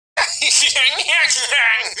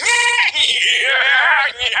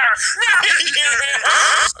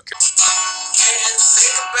Can't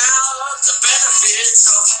think about the benefits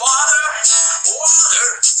of water, water,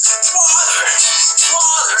 water,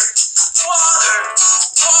 water, water, water,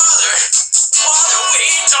 water. We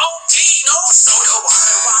don't need no soda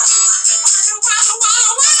water, water, water, water, water,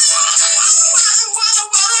 water, water, water, water, water,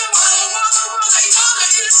 water, water, water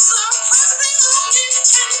is the heartbeat of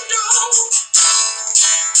Nintendo.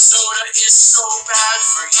 Soda is so bad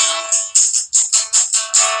for you.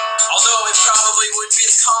 Although it probably would be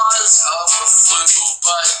the cause of a flu,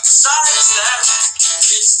 but besides that,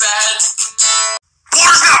 it's bad.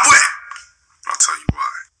 Water's not wet! I'll tell you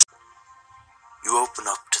why. You open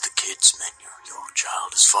up to the kids' menu. Your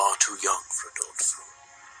child is far too young for adult food.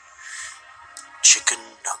 Chicken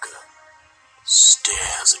Nugget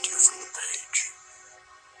stares at you from the page.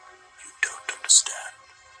 You don't understand.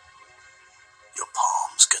 Your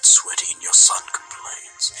palms get sweaty and your son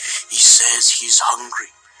complains. He says he's hungry.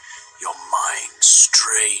 Your mind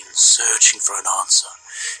strains, searching for an answer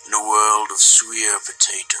in a world of sweet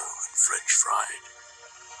potato and French fried.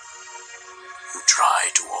 You try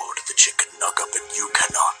to order the chicken nugget, but you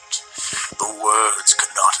cannot. The words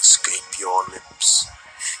cannot escape your lips.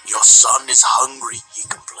 Your son is hungry, he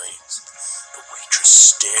complains. The waitress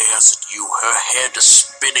stares at you, her head a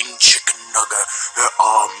spinning chicken nugget, her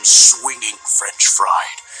arms swinging French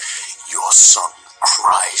fried. Your son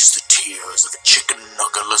cries the tears of a chicken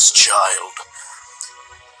nuggetless child.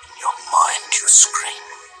 In your mind you scream.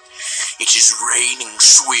 It is raining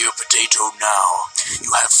sweet potato now.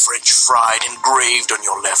 You have French fried engraved on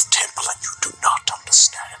your left temple and you do not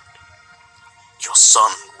understand. Your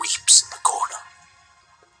son weeps in the corner.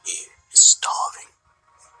 He is starving.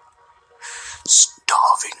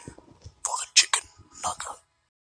 Starving for the chicken nugget.